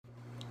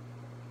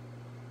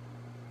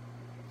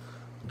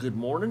Good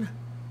morning.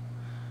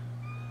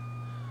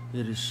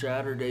 It is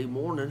Saturday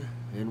morning,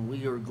 and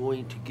we are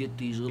going to get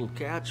these little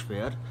cats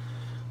fed.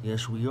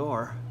 Yes, we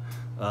are.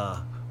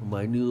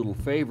 My new little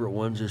favorite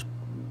ones is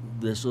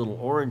this little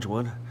orange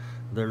one.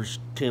 There's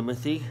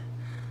Timothy.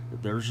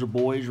 There's the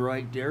boys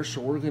right there.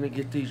 So we're going to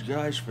get these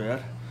guys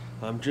fed.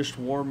 I'm just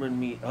warming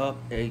me up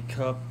a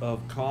cup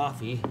of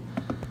coffee.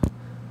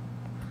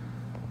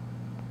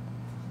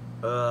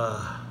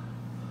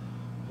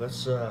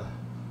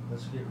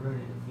 Let's get ready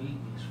to feed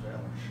these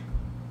fellas.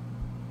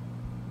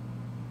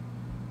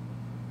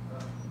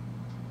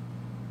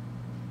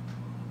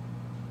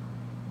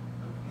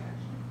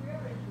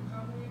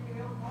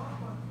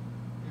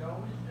 They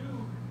always do.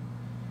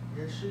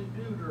 Yes, they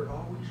do. They're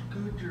always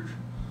good.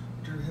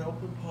 They're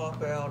helping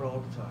Pop out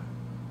all the time.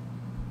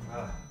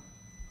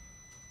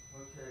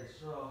 Okay,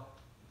 so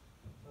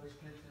let's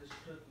get this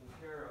taken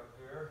care of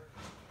here.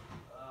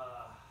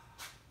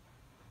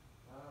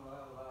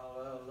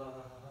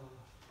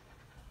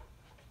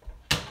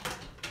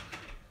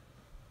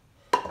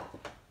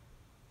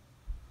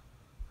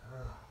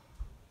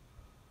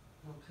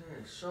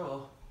 Okay,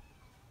 so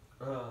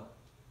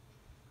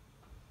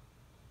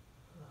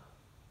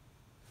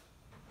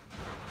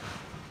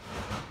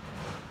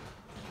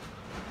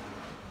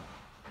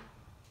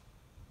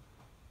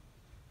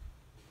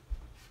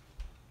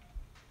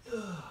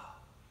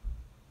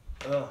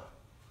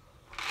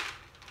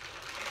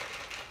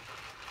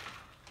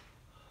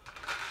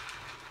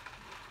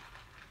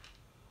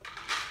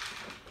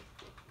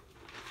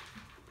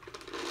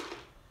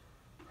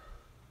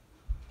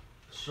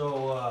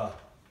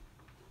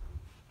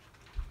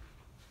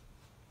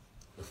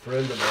a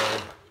friend of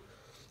mine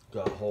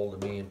got hold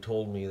of me and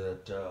told me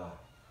that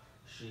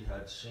she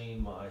had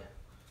seen my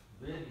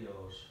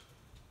videos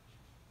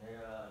and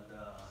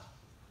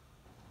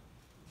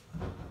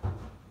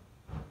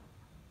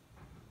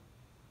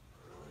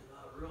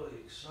really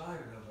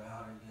excited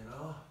about it.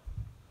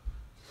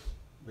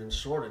 Been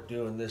sort of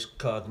doing this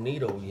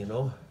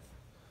cognito.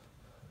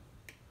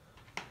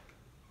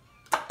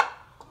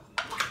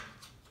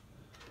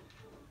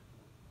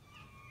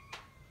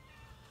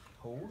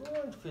 Hold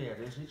on,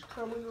 Fedis, it's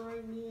coming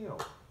right now.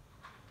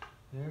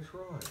 That's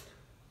right.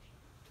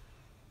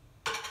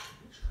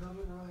 It's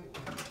coming right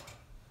now.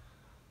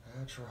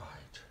 That's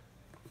right.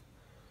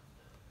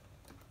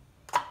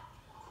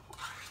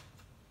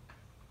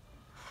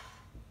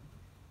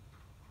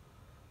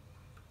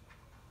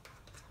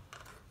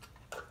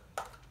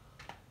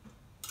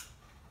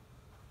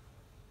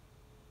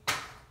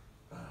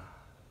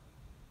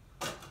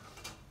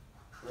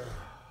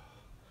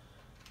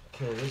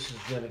 Okay, this is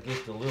gonna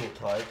get the little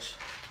tykes.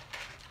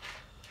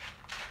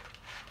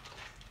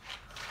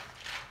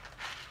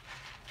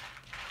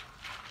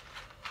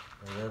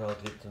 And then I'll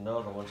get the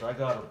other ones. I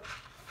got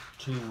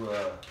two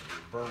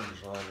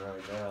burners on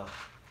right now.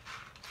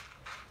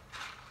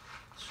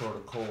 It's sort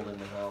of cold in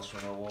the house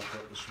when I woke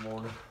up this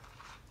morning.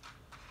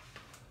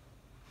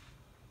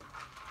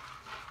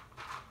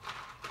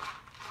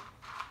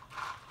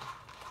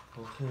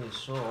 Okay,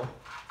 so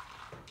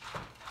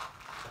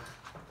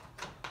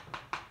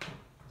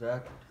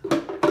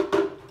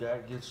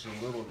that gets the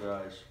little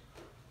guys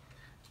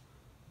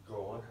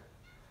going.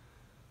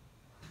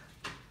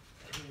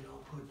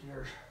 Put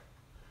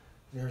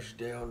yours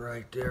down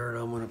right there, and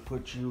I'm gonna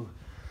put you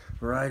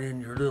right in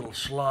your little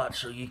slot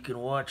so you can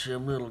watch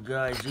them little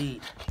guys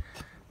eat.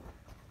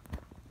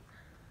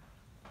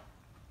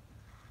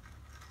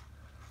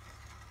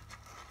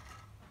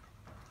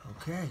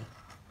 Okay.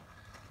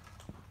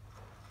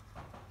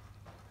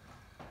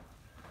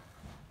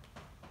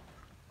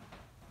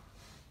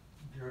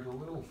 They're the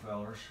little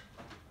fellers.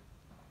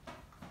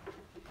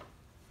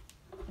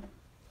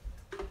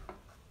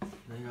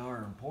 They are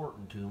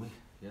important to me.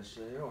 Yes,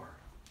 they are.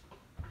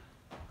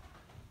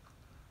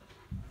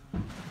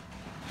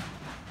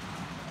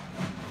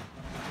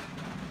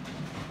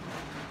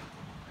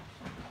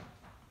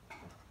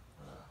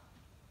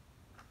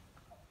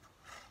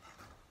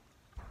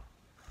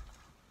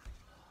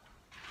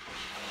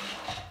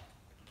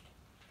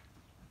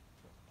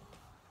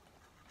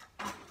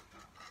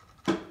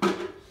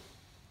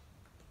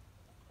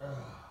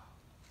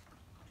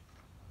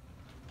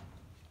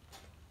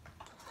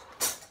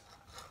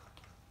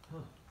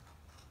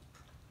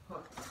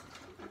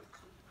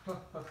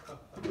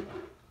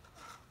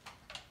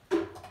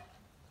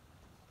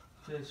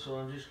 Okay, so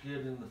I'm just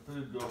getting the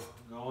food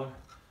going.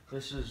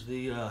 This is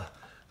the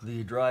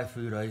dry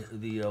food,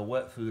 the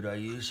wet food I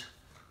use.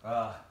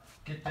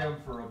 Get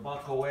them for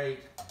 $1.08.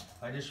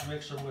 I just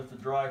mix them with the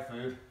dry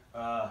food.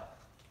 At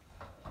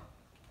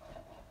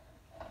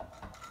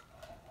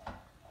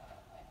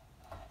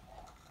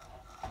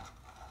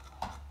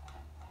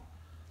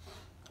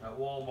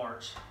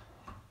Walmart's.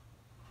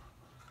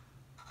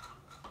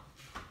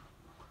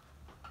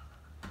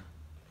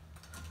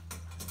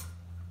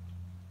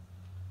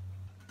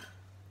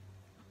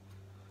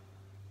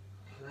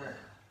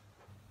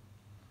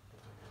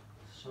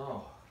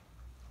 So,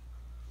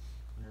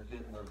 you're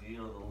getting a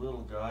view of the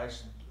little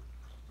guys,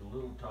 the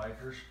little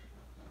tykers.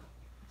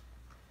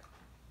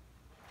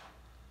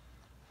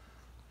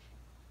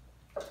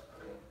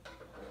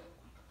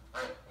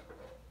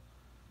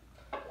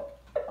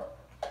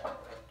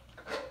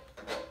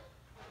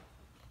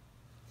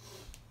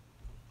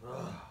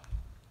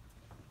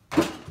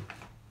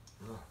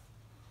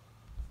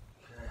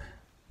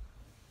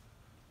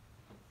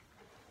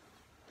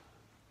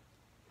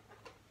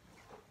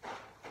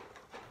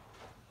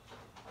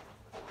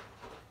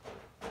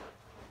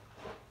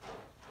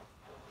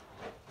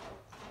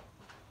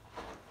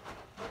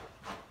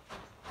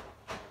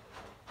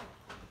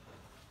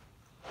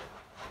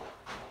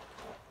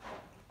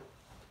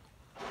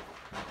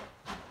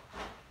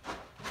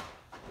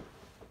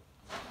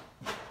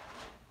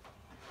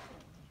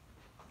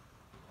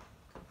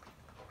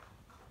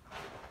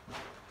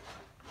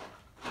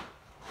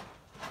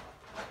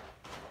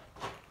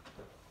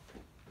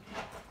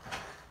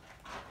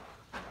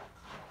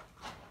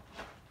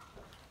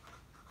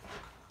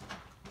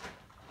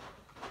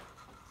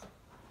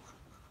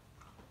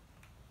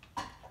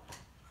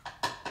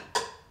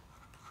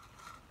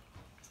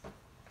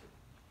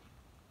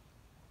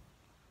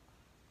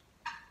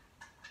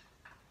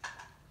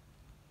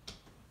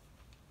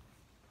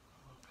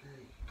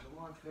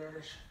 on,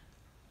 fellas.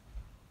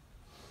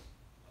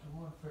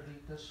 Come on,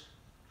 Felitas.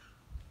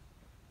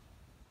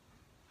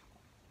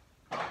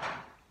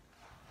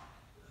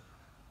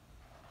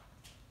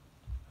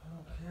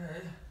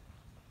 Okay.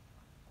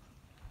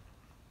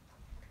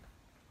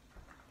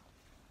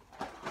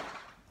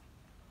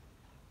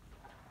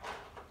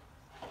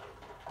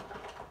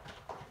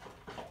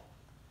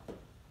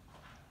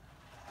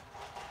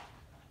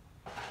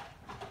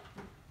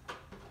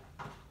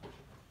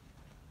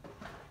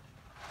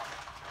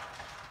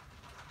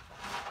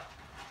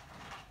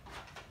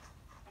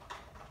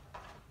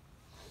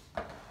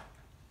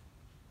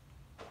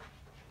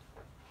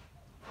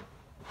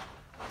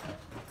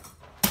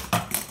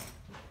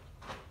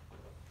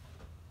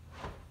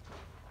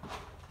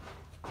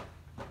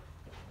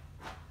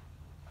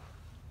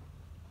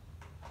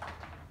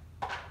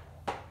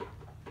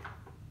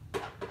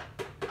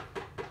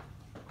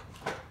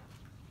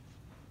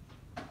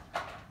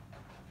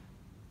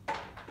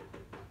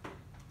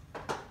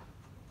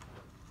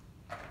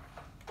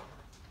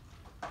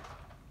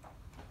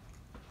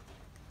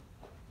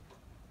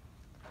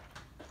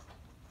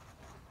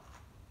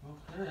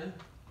 Okay,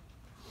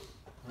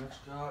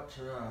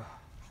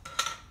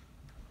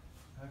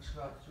 that's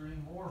got 3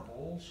 more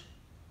bowls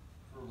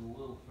for the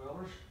little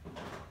fellers.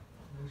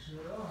 Yes,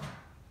 they are.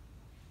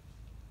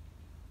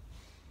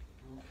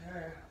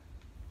 Okay.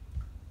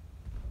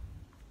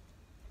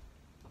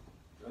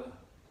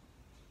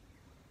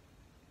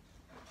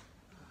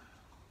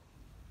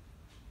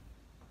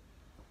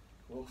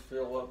 We'll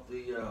fill up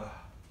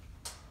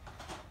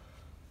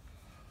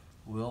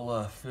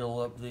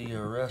the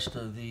rest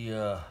of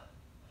the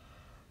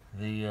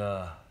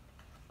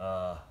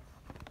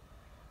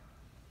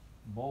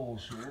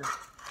bowls here.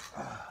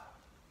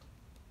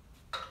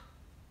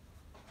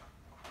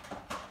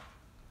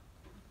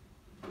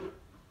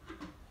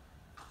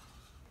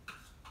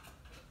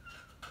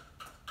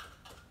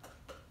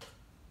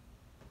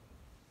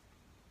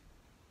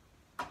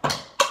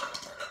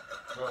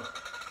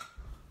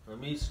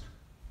 I'm east.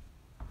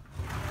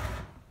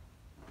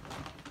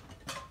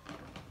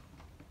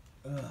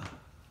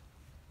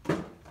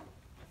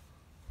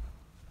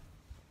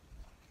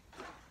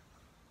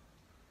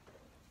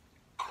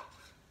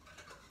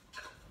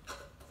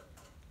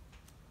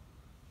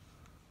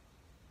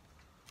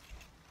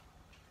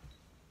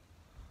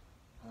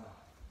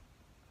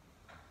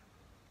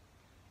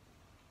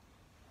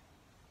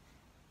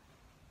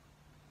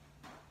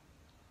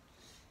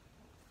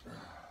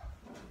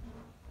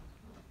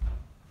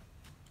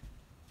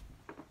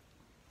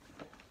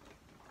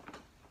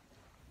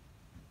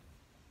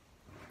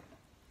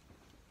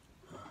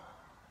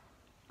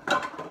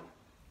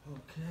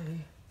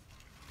 Okay.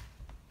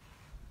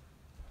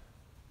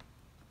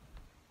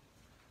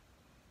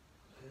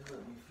 Okay,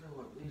 let me fill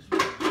up these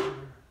ones here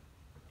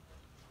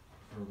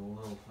for the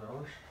little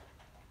fellas.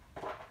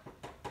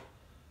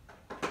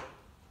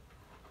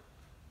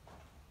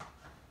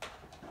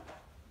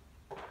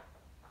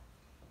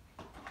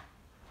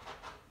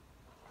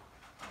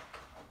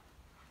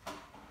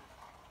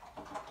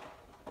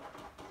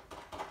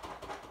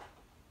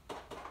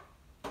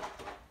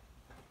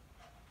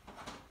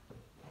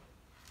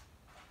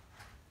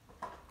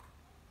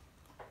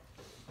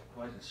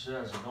 Like it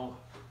says, don't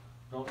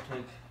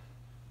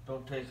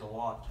take a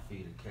lot to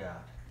feed a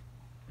cat.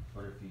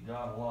 But if you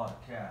got a lot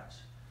of cats,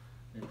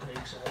 it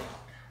takes a lot.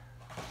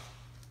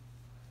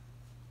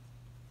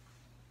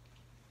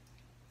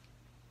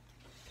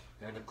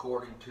 And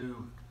according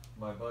to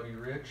my buddy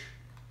Rich,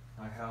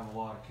 I have a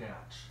lot of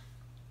cats.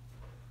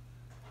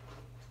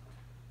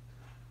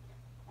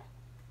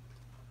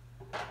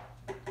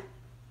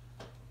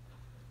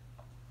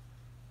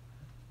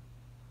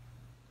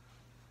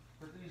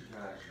 But these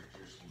guys are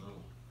just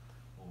little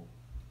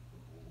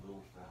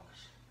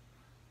fellas.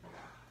 Yeah.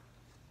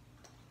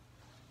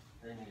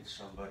 They need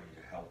somebody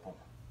to help them.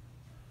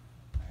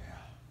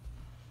 Yeah.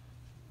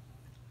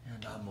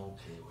 And I'm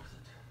okay with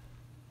it.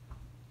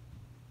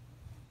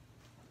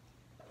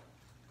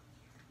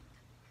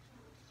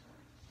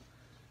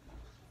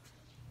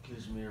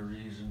 Gives me a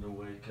reason to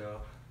wake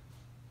up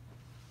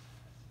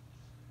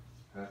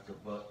at the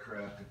butt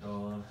crack of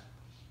dawn.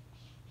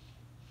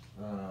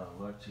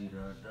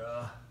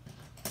 La-ti-da-da.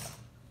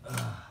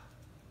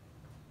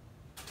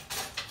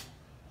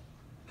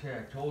 Okay,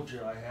 I told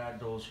you I had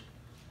those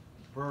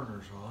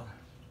burners on.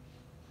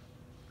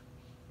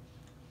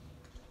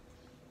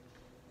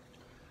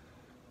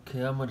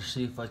 Okay, I'm gonna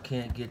see if I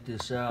can't get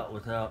this out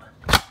without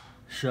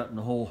shutting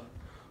the whole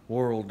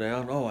world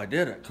down. Oh, I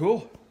did it.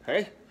 Cool.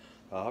 Hey,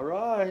 all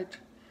right.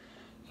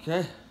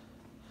 Okay,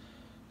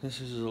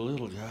 this is the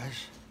little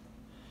guys.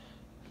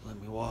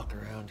 Let me walk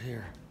around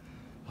here.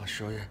 I'll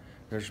show you.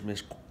 There's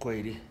Miss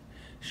Quady.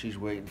 She's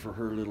waiting for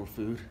her little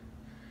food.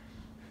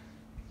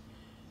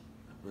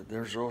 But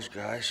there's those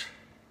guys.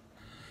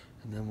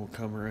 And then we'll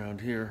come around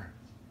here.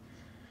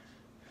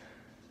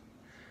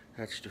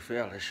 That's the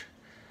fellas.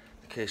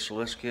 Okay, so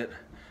let's get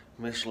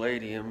Miss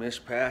Lady and Miss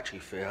Patchy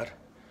fed.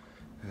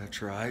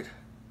 That's right.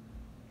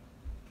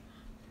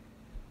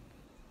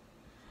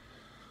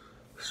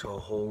 So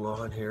hold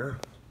on here.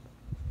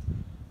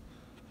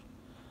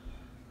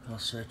 I'll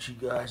set you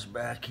guys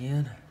back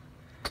in,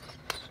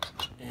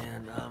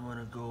 and I'm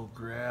gonna go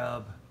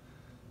grab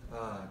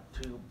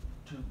two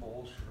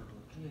bowls for the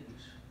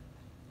kitties.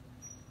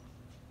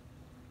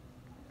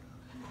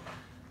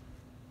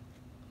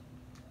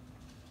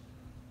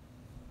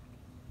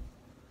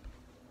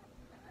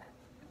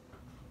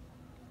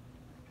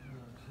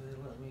 Okay,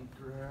 let me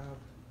grab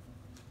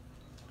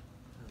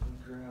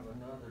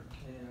another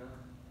can.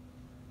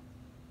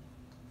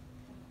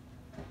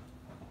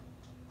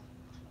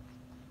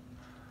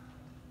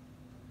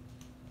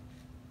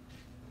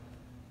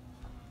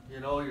 You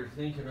know, you're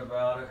thinking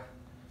about it,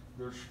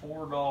 there's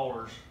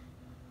 $4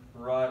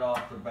 right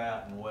off the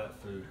bat in wet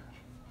food.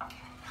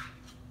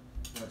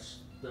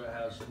 That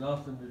has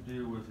nothing to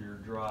do with your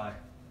dry.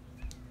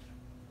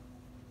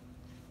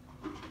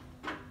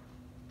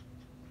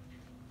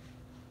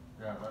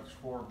 Yeah, that's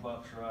 $4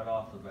 right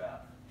off the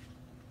bat.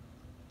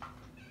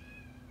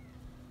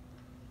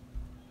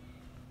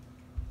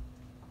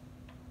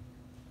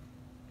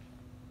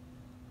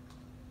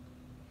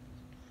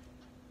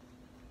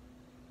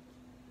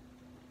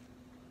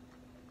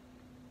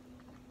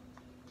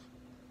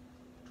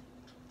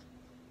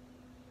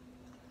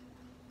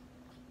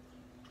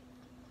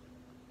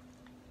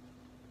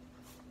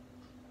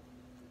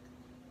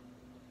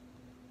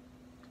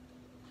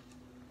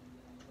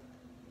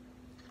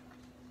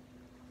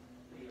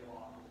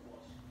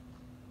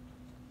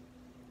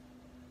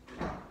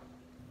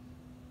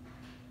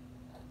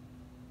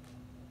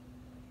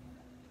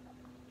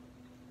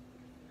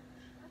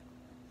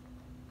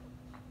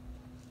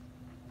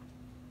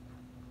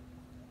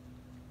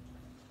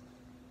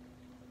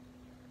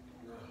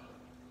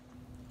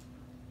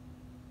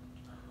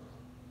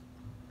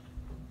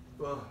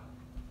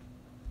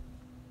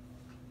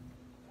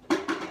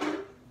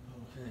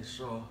 Okay,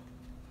 so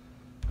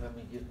let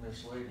me get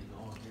Miss Lady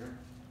going here.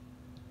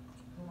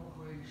 Come on,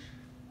 ladies.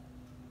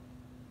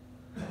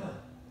 Yes,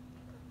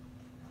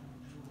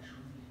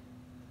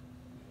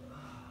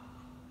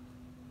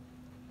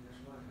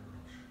 my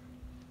girls.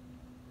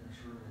 Yes,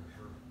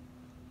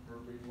 her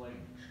big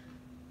ladies.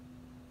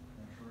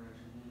 That's her as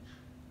it needs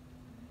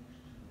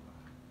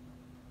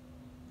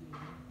to be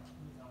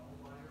all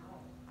by her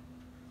own.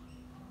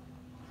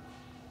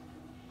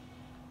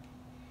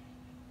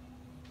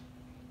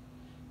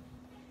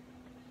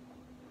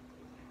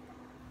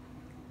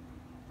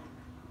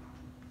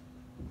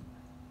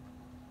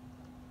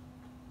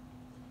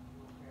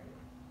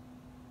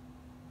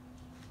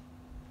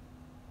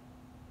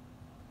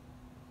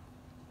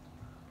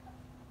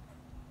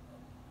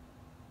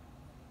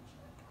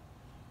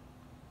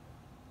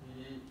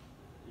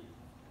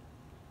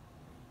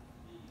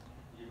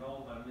 You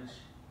know, Miss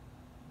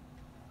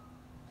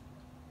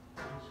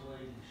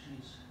Lady,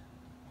 she's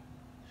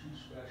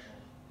special.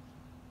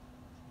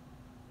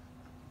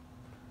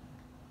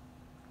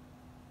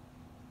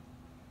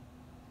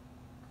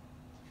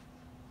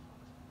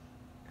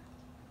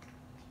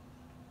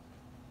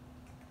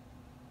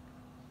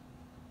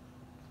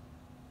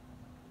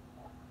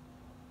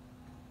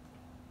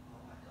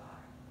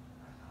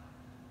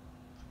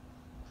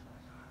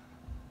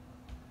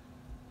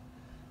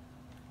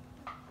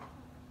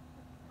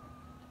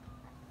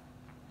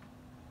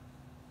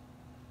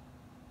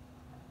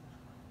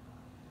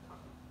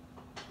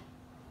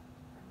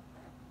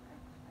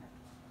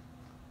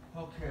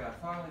 Okay, I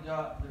finally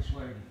got this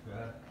lady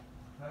fed.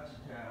 That's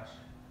a task.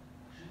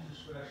 She's a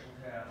special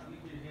cat. We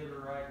could hit her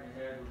right in the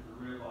head with the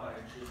ribeye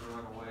and she'd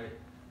run away.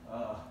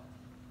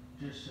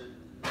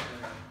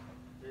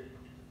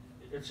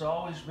 It's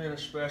always been a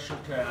special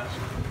task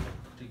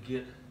to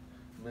get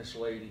Miss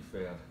Lady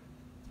fed.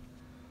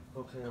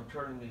 Okay, I'm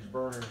turning these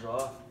burners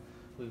off.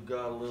 We've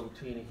got a little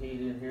teeny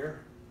heat in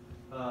here.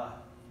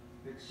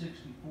 It's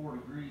 64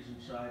 degrees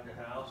inside the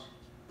house,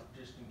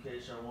 just in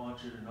case I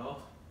want you to know.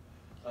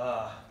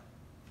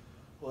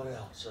 What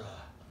else?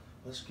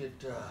 Let's get,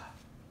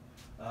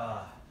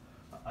 I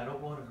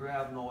don't want to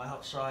grab no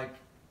outside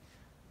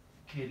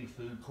kitty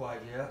food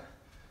quite yet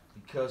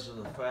because of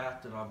the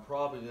fact that I'm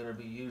probably going to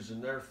be using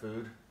their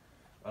food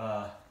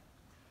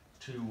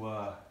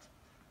to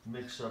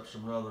mix up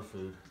some other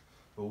food.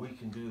 But we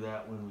can do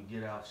that when we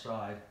get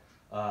outside.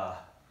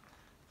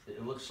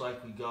 It looks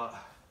like we got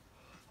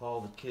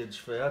all the kids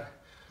fed.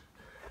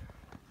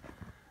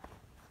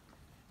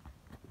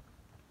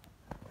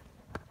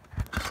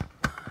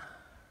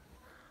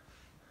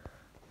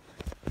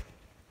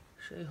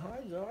 Say hi,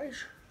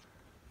 guys.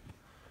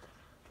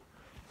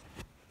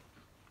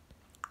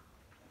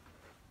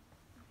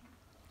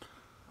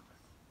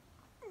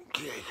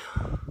 Okay.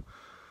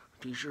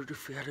 These are the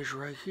feathers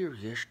right here.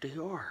 Yes, they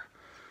are.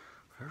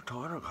 They're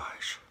Tonner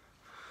guys.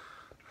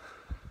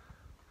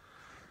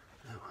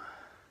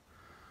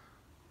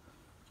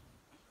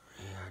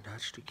 Yeah,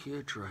 that's the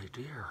kids right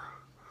there.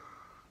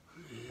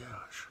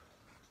 Yes.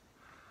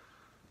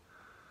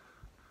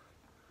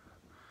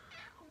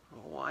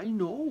 Oh, I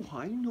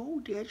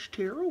know, that's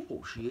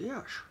terrible,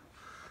 yes.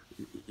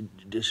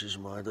 This is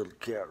my little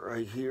cat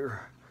right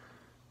here.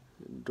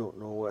 Don't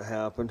know what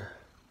happened,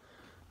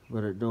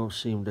 but it don't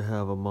seem to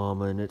have a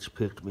mama and it's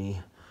picked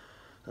me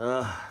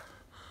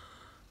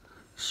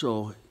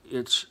So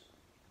it's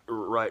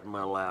right in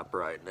my lap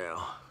right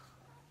now.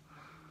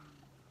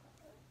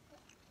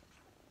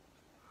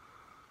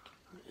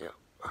 Yeah.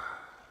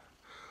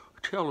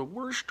 Tell him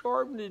we're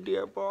starving to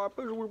death,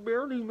 Papas. We're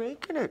barely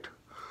making it.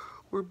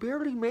 We're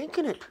barely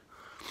making it.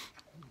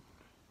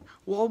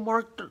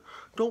 Walmart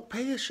don't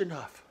pay us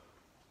enough.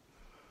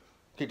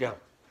 Get down.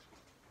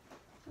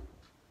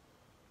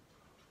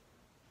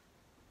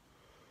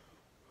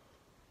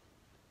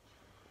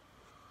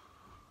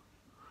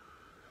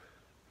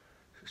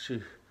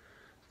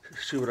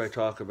 See what I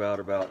talk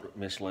about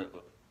Miss Lady.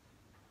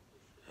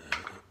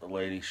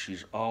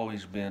 She's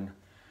always been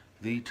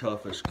the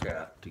toughest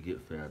cat to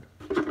get fed.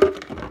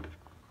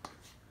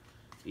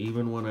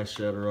 Even when I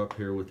set her up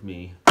here with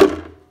me,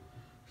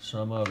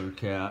 some other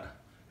cat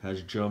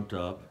has jumped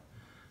up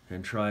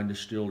and trying to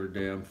steal her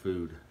damn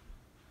food.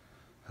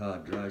 Oh,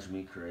 it drives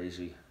me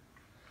crazy.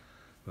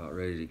 About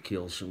ready to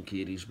kill some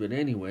kitties. But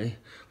anyway,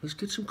 let's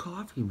get some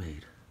coffee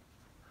made.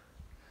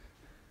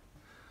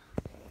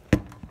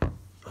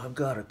 I've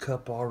got a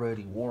cup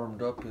already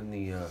warmed up in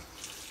the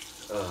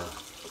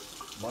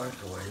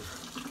microwave.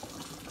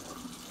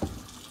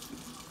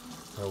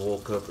 I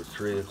woke up at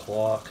 3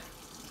 o'clock.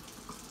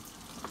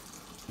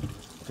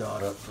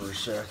 Got up for a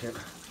second.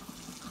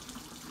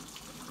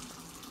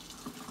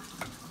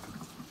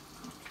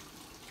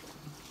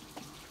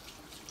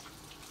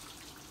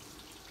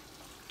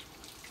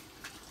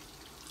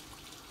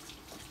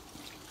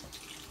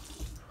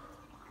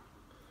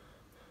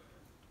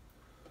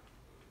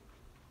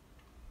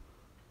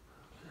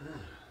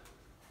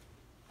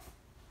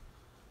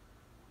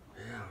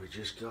 We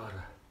just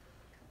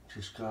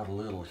got a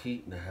little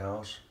heat in the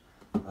house.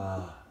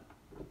 My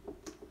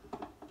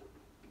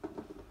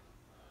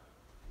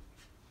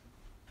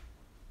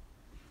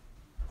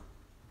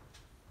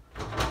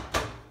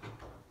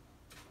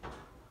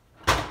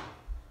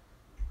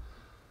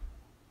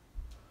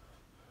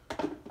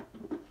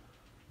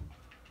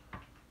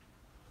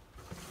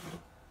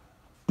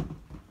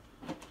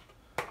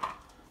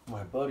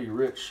buddy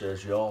Rich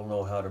says you all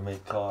know how to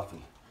make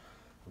coffee,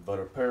 but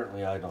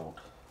apparently I don't.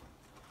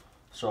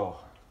 So,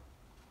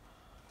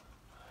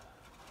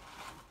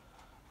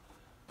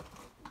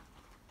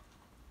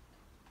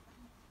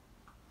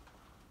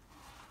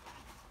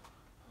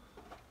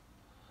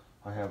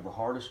 I have the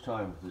hardest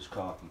time with this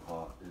coffee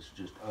pot. It's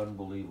just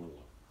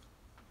unbelievable.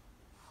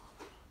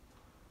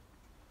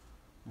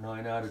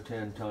 9 out of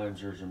 10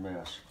 times there's a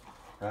mess.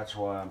 That's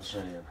why I'm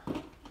saying.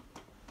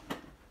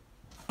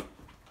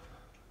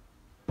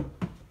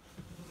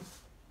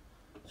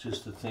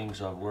 Just the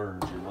things I've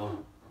learned, you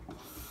know.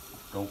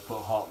 Don't put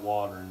hot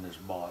water in this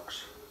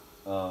box.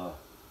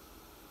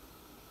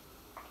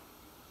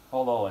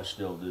 Although I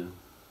still do.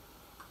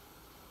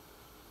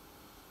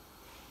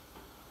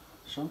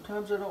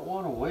 Sometimes I don't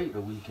want to wait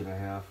a week and a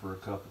half for a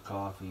cup of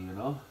coffee, you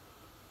know.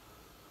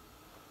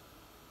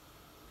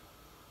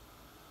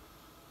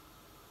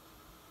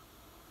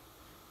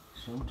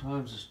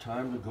 Sometimes it's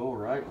time to go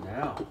right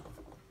now.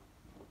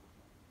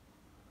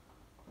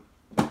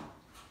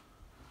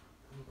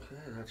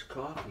 Okay, that's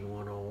coffee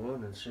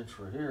 101, and since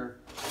we're here,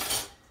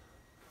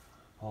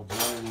 I'll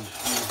dry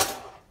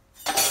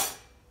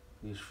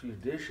these few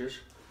dishes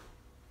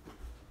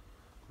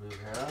we've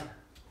had.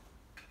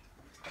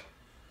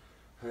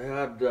 I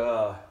had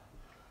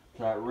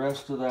that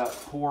rest of that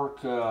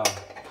pork, had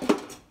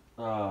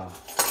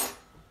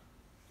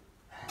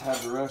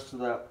the rest of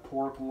that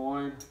pork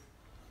loin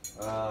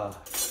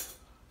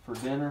for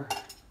dinner.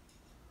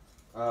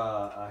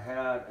 I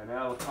had an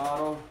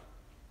avocado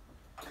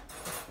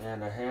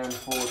and a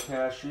handful of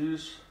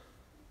cashews,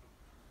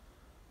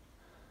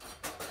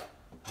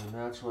 and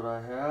that's what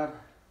I had.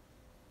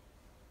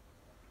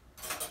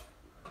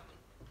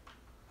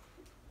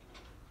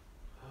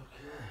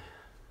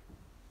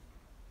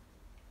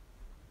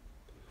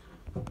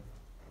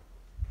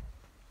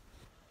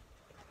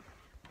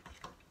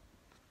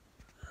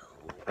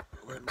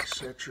 Let me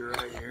set you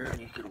right here, and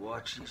you can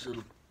watch these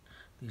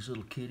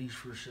little kitties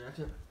for a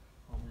second.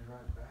 I'll be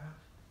right back.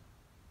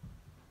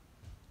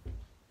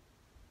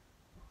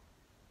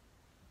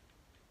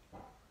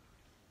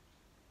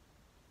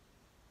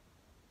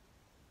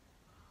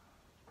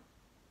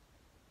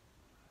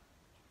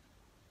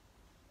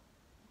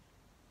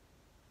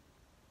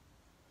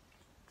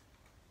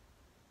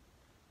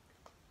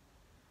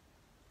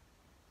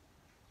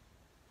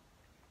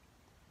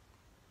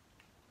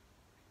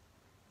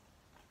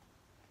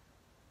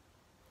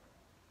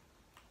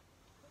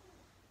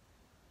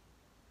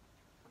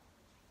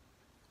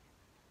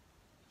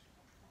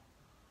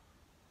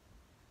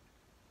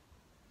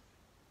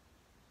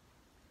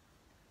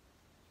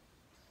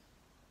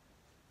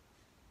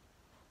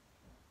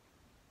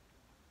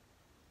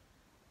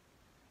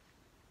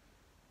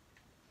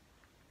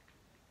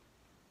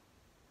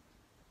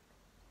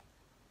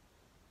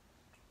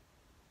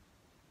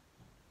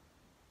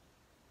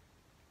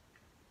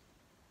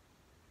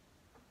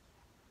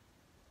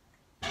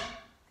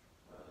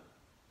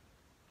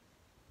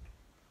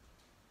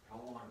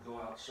 Go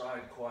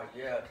outside quite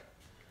yet.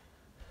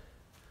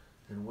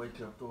 and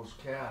wake up those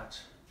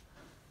cats.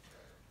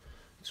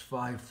 It's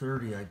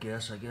 5:30, I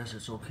guess. I guess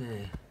it's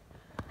okay.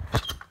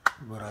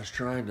 But I was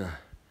trying to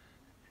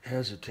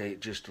hesitate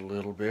just a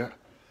little bit.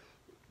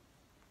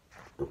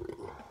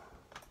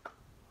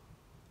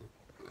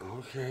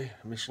 Okay,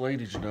 Miss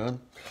Lady's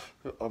done.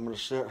 I'm gonna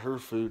set her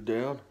food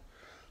down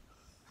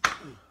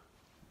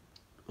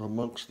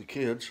amongst the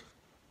kids.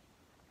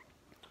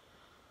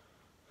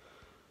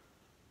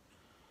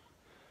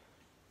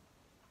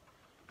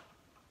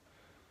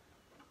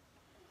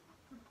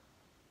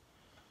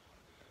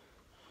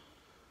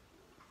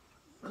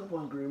 Come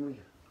on, Grimly.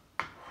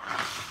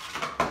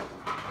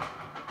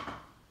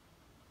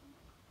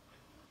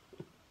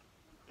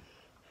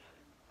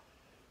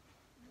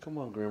 Come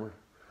on, Grimmer.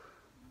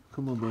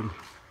 Come on, buddy.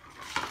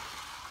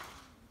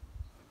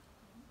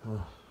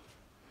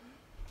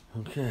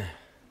 Okay.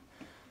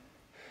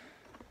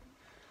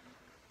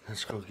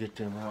 Let's go get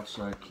them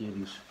outside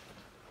kitties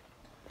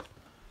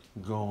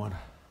going.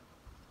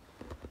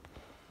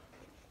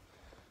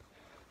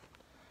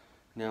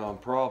 Now I'm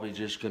probably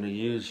just going to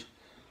use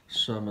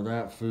some of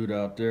that food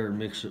out there and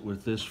mix it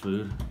with this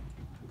food.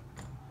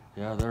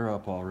 Yeah, they're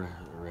up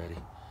already.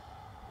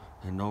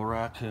 And no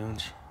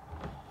raccoons.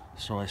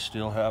 So I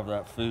still have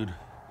that food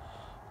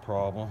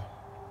problem.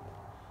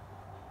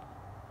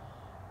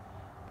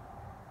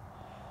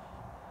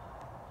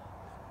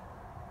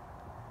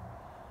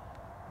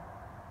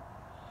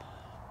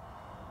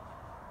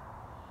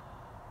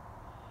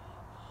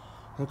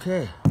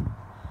 Okay.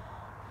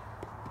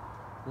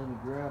 Let me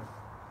grab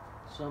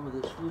some of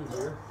this food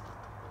here.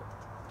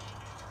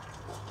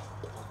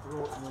 I'll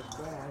throw it in this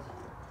bag.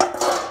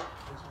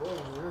 This bowl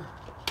here.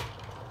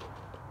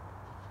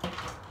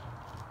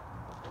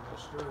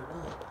 Stir it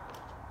up,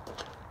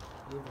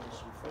 give them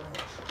some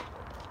fresh.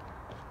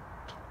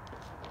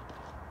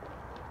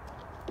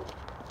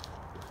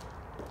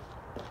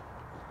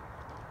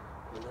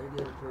 Well, they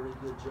did a pretty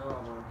good job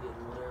on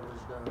getting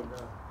whatever's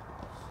done.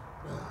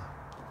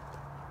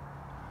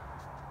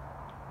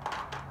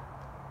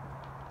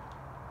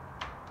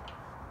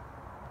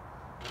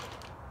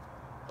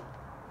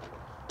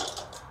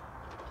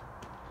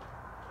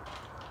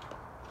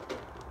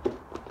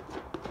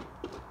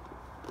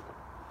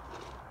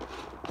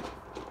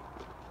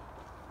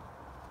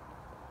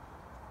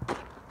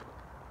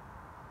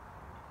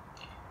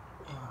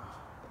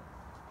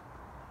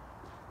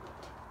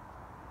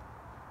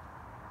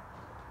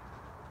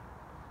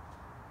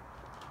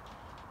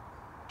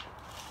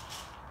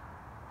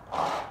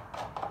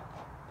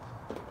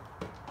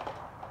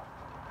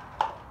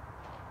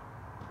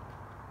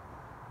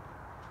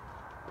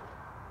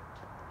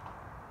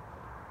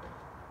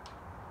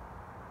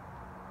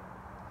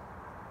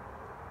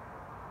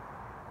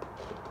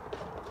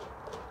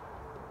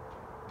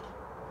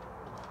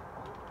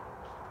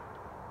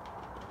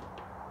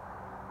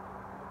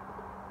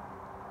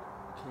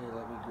 Okay,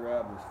 let me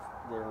grab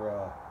their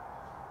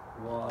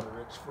water.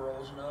 It's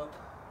frozen up.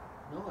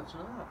 No, it's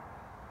not.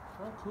 It's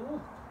not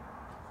cool.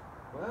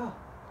 Well,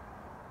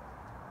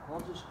 I'll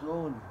just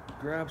go and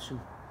grab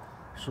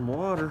some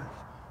water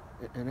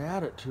and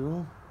add it to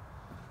them.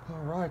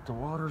 All right, the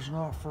water's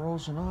not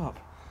frozen up.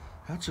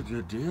 That's a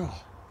good deal.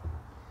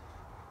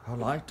 I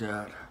like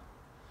that.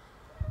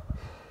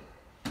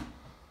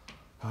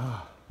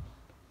 Yeah,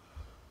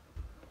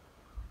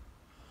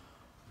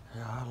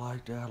 I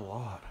like that a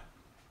lot.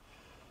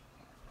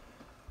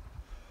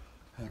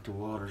 That the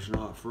water's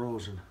not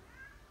frozen.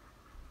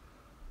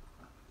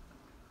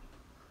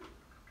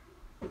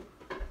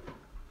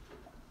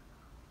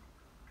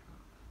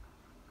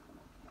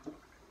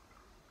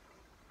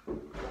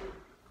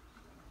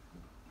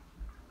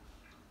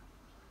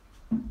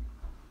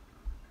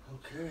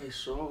 Okay,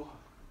 so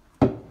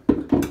let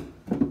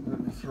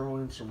me throw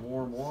in some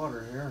warm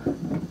water here.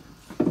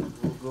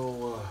 We'll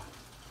go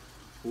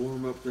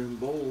warm up them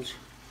bowls.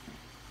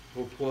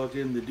 We'll plug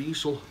in the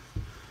diesel,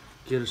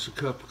 get us a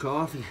cup of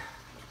coffee.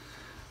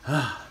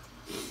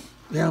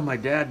 Yeah, my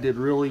dad did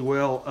really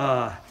well.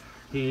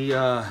 We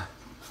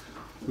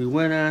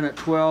went on at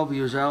 12.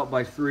 He was out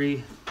by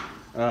 3.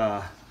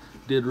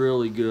 Did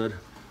really good.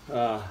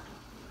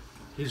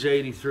 He's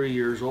 83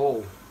 years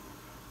old.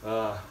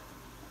 So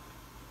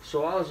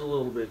I was a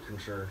little bit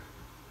concerned.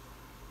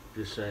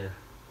 Just saying.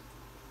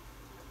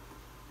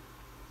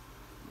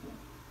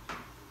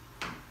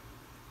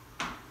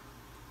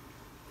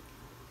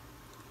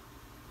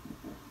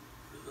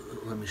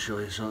 Let me show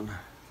you something.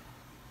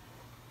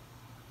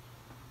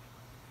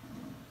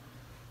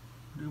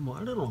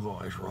 My little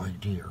guy's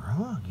right there,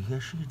 huh?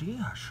 Yes, it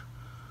is.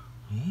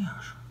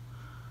 Yes.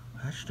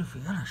 That's the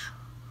fellas.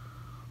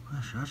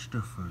 Yes, that's the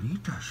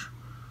Felitas.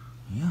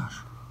 Yes.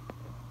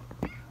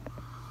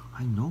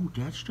 I know,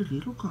 that's the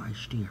little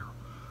guy's there.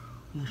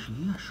 Yes,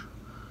 he is.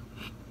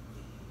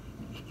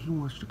 He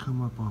wants to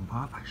come up on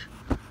Papa's.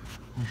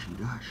 Yes, he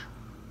does.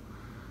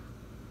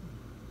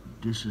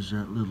 This is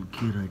that little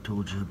kid I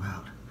told you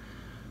about.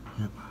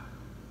 Yep.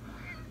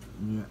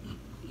 Yeah,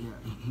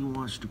 he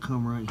wants to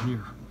come right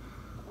here.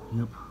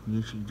 Yep,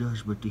 yes he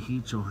does, but the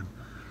heat's on.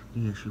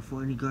 Yes, you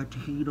finally got the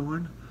heat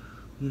on?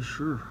 Yes,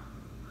 sir.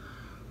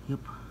 Yep.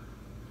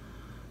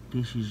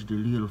 This is the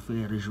little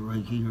fattest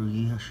right here,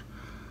 yes.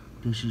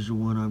 This is the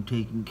one I'm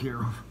taking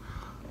care of.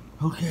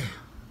 Okay.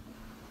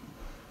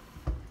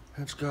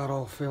 That's got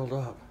all filled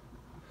up.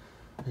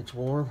 It's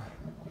warm.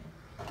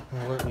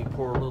 Now let me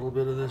pour a little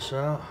bit of this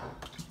out.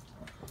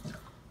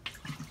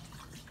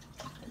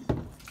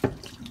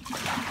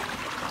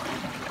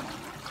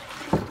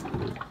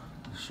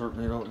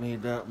 Certainly don't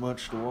need that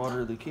much to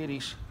water the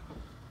kitties.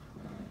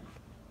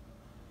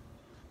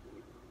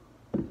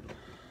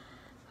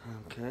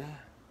 Okay.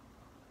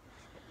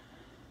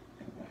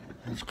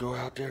 Let's go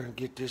out there and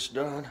get this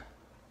done.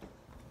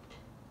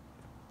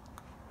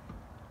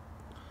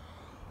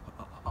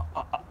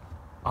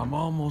 I'm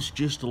almost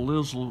just a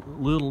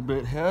little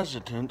bit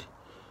hesitant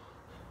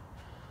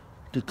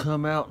to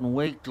come out and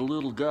wake the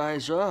little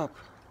guys up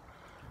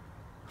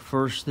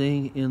first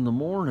thing in the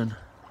morning,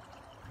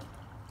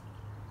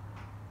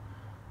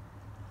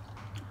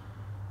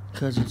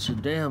 because it's so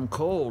damn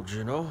cold,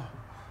 you know.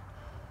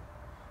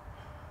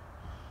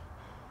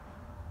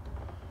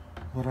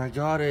 But I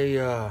got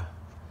a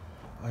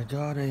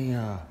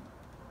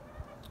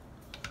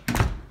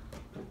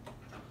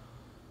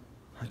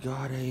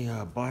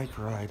bike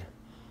ride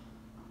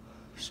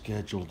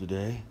scheduled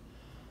today.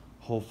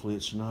 Hopefully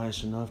it's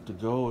nice enough to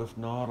go. If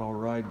not, I'll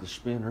ride the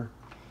spinner.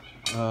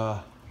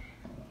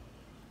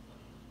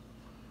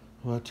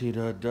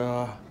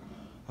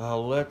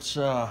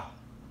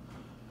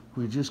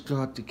 We just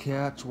got the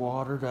cats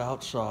watered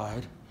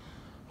outside.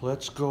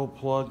 Let's go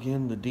plug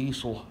in the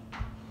diesel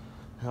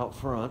out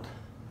front.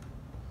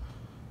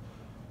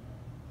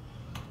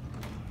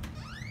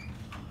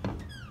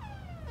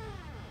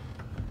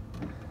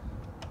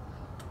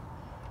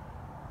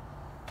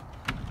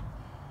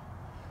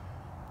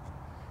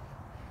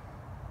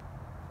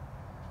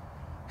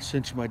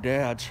 Since my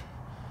dad's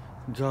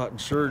gotten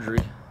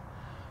surgery,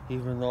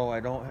 even though I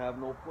don't have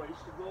no place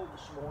to go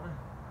this morning,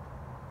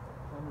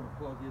 I'm gonna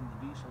plug in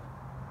the diesel.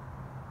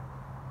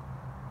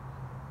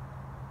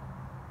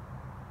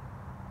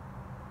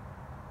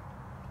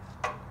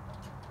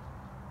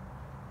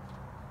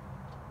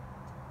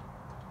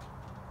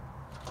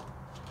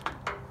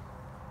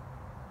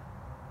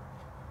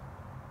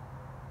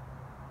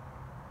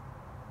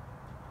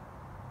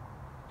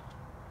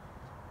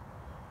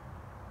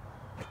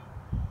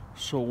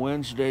 So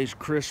Wednesday's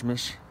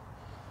Christmas,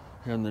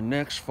 and the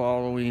next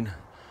following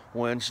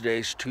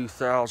Wednesday's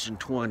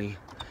 2020.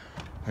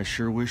 I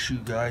sure wish you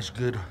guys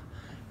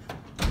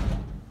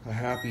a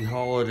happy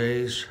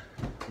holidays,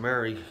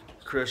 Merry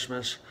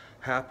Christmas,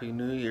 Happy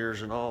New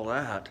Year's, and all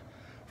that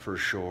for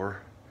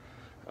sure.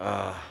 We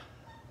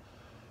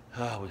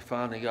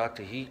finally got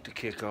the heat to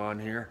kick on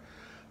here.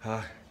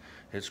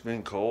 It's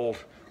been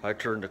cold. I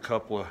turned a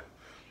couple of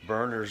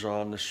burners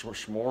on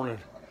this morning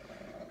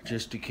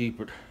just to keep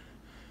it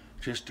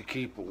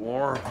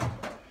warm.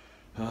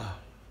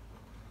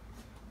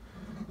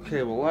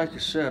 Okay, well, like I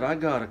said, I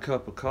got a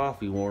cup of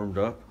coffee warmed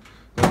up.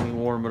 Let me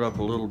warm it up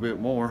a little bit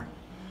more.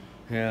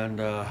 And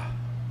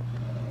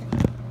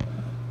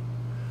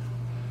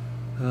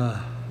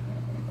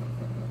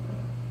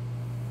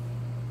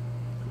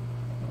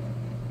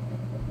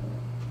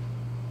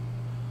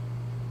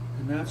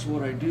that's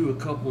what I do a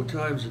couple of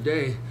times a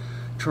day,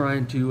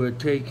 trying to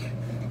take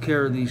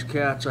care of these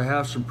cats. I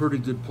have some pretty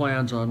good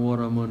plans on what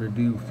I'm going to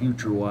do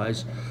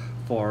future-wise,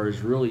 as far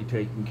as really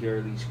taking care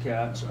of these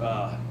cats.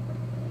 I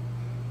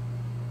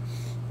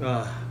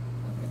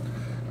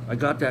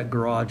got that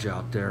garage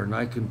out there, and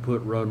I can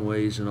put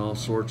runways and all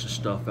sorts of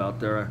stuff out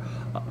there.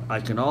 I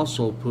can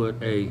also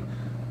put a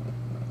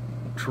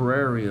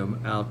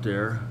terrarium out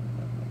there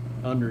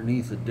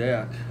underneath the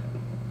deck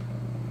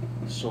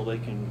so they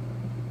can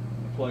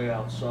play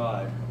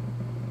outside.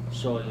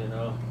 So, you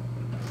know,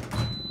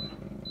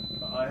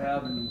 I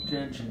have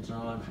intentions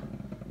on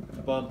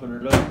bumping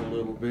it up a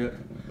little bit,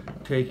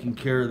 taking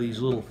care of these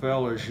little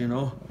fellas, you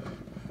know,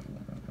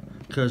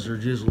 because they're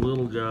just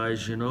little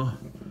guys, you know.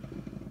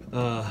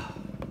 But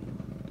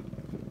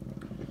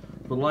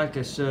like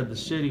I said, the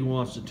city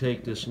wants to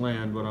take this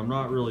land, but I'm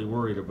not really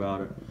worried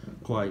about it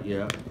quite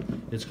yet.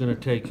 It's going to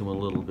take them a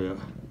little bit,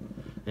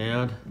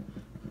 and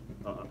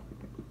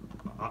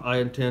I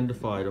intend to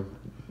fight them.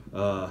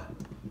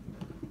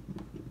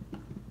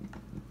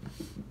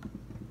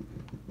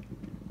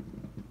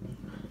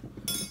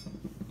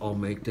 I'll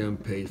make them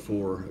pay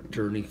for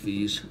attorney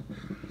fees,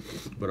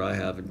 but I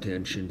have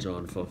intentions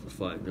on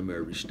fighting them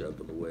every step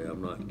of the way.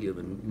 I'm not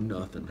giving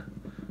nothing.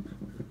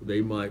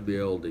 They might be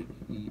able to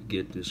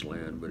get this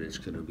land, but it's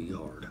going to be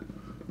hard.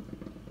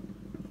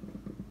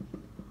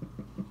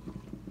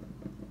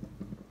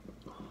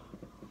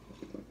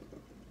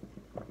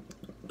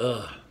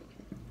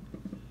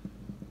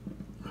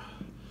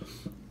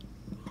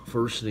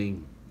 First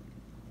thing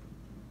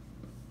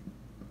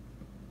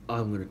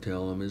I'm going to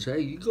tell them is, hey,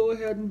 you go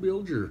ahead and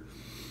build your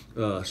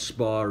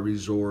spa,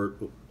 resort,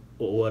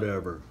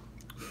 whatever.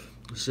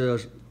 It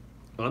says,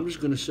 I'm just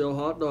going to sell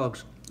hot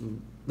dogs.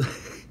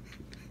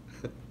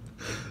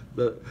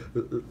 That's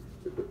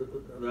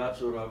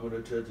what I'm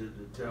going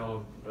to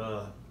tell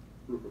them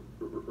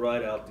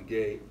right out the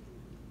gate.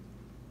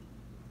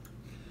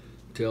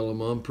 tell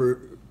them I'm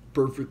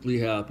perfectly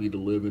happy to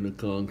live in a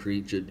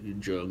concrete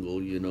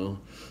jungle, you know.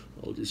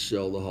 I'll just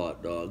sell the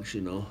hot dogs,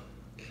 you know.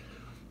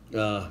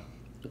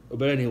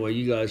 But anyway,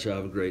 you guys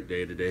have a great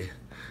day today.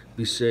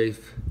 Be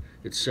safe.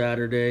 It's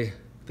Saturday. I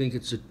think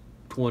it's the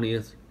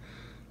 20th.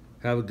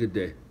 Have a good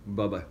day.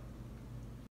 Bye-bye.